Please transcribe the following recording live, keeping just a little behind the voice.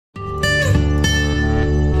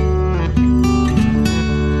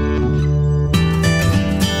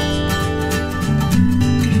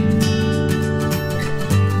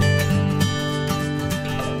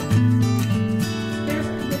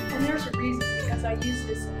I use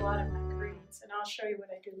this in a lot of my greens, and I'll show you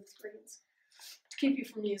what I do with greens to keep you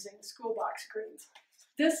from using school box greens.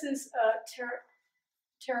 This is Terra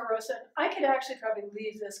Rosa. I could actually probably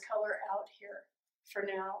leave this color out here for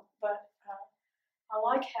now, but I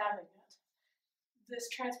like having it.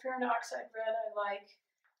 This transparent oxide red I like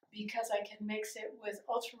because I can mix it with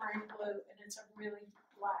ultramarine blue, and it's a really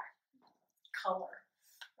black color.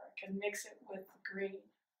 Or I can mix it with the green.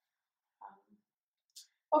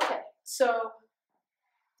 Okay, so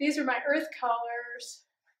these are my earth colors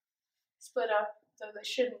split up, though they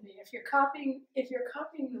shouldn't be. If you're copying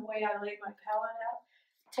the way I lay my palette out,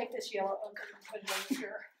 take this yellow ochre and put it over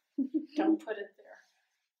here. Don't put it there.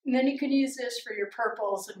 And then you can use this for your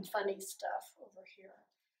purples and funny stuff over here.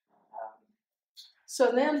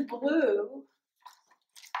 So then blue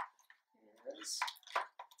is,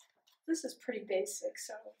 this is pretty basic,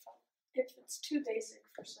 so if it's too basic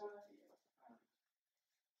for some of you.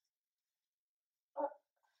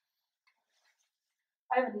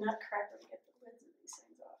 I have a nutcracker to get the lids of these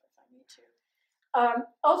things off if I need to.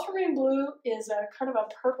 Ultramarine blue is a kind of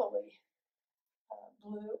a purpley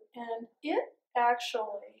blue, and it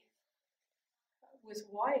actually,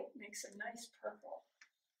 with white, makes a nice purple.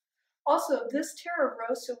 Also, this Terra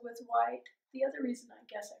Rosa with white, the other reason I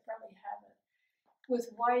guess I probably have it,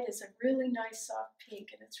 with white is a really nice soft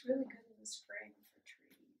pink, and it's really good in the spring for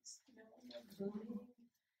trees, you know, when they're blooming.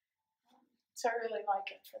 So I really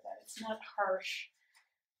like it for that. It's not harsh.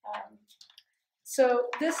 So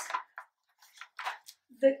this,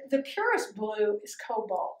 the purest blue is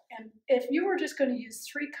cobalt, and if you were just going to use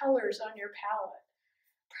 3 colors on your palette,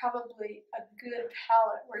 probably a good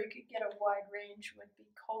palette where you could get a wide range would be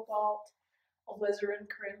cobalt, alizarin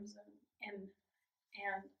crimson, and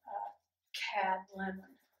cad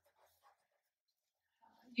lemon.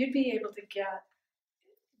 You'd be able to get,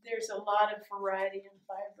 there's a lot of variety and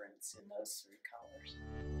vibrance in those 3 colors.